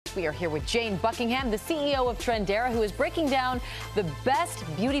We are here with Jane Buckingham, the CEO of Trendera, who is breaking down the best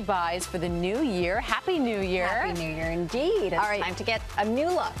beauty buys for the new year. Happy New Year. Happy New Year indeed. It's time to get a new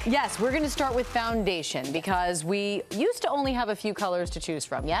look. Yes, we're going to start with foundation because we used to only have a few colors to choose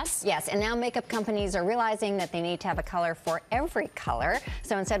from, yes? Yes, and now makeup companies are realizing that they need to have a color for every color.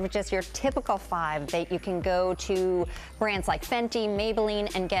 So instead of just your typical 5, you can go to brands like Fenty,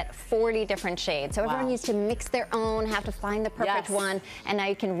 Maybelline, and get 40 different shades. So everyone needs to mix their own, have to find the perfect one, and now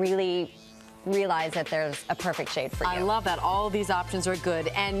you can really realize that there's a perfect shade for you. I love that. All these options are good.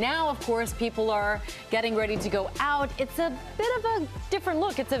 And now, of course, people are getting ready to go out. It's a bit of a different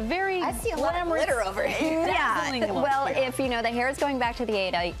look. It's a very I see a lot of glitter over here. Yeah. Well, if you know the hair is going back to the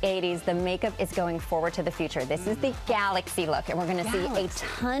 80s, the makeup is going forward to the future. This is the Galaxy look, and we're going to see a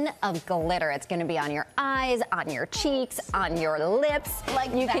ton of glitter. It's going to be on your eyes, on your cheeks, on your lips.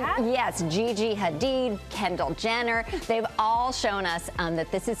 Like you that? Yes, Gigi Hadid, Kendall Jenner. They've all shown us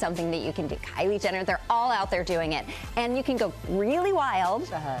that this is something that you can do. Kylie Jenner, they're all out there doing it. And you can go really wild,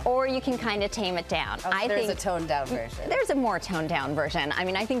 or you can kind of tame it down. I think there's a toned down version. There's a more toned down version. I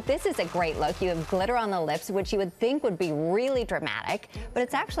mean, I think this is a great look. You have glitter on the lips, which you would think would be really dramatic, but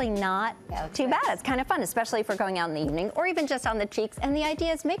it's actually not too bad. It's kind of fun, especially for going out in the evening, or even just on the cheeks. And the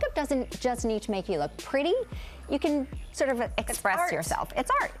idea is makeup doesn't just need to make you look pretty. You can sort of express yourself. It's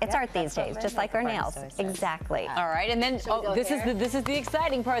art. It's art these days, just like our nails. Exactly. All right, and then this is the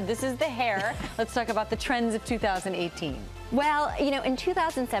exciting part. This is the hair. Let's talk about the trends of 2018. Well, you know, in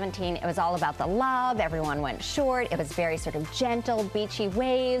 2017, it was all about the love. Everyone went short. It was very sort of gentle, beachy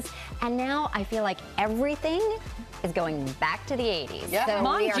waves. And now I feel like everything is going back to the 80s. Yeah. So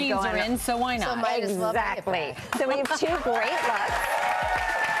my jeans are in, so why not? So might as well exactly. So we have 2 great looks.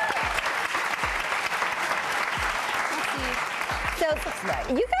 So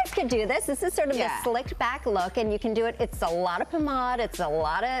you guys could do this. This is sort of a slicked back look, and you can do it. It's a lot of pomade. It's a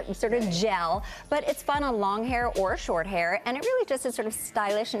lot of sort of gel, but it's fun on long hair or short hair, and it really just is sort of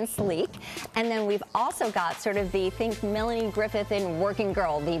stylish and sleek. And then we've also got sort of the, think Melanie Griffith in Working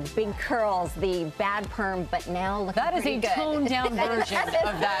Girl, the big curls, the bad perm, but now looking pretty good. That is a toned down version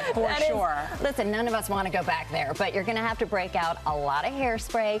of that for sure. Listen, none of us want to go back there, but you're going to have to break out a lot of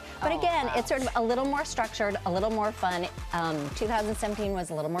hairspray. But again, it's sort of a little more structured, a little more fun. 2017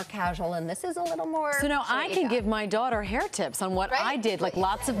 was a little more casual, and this is a little more. So now I can give my daughter hair tips on what I did, like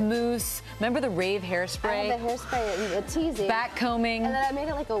lots of mousse. Remember the rave hairspray? I had the hairspray, a teasing. Back combing. And then I made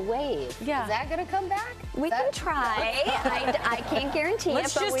it like a wave. Yeah. Is that going to come back? We can try. I can't guarantee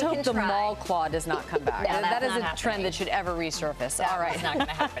Let's it, but just we can hope the try. mall claw does not come back. No, that is a happening. trend that should ever resurface. All right. It's not going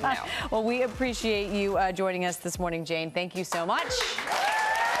to happen now. Well, we appreciate you joining us this morning, Jane. Thank you so much.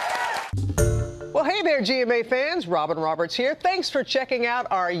 Well, hey there, GMA fans. Robin Roberts here. Thanks for checking out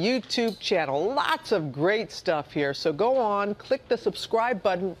our YouTube channel. Lots of great stuff here. So go on, click the subscribe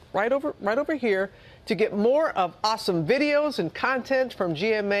button right over here to get more of awesome videos and content from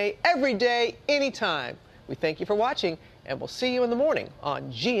GMA every day, anytime. We thank you for watching, and we'll see you in the morning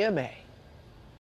on GMA.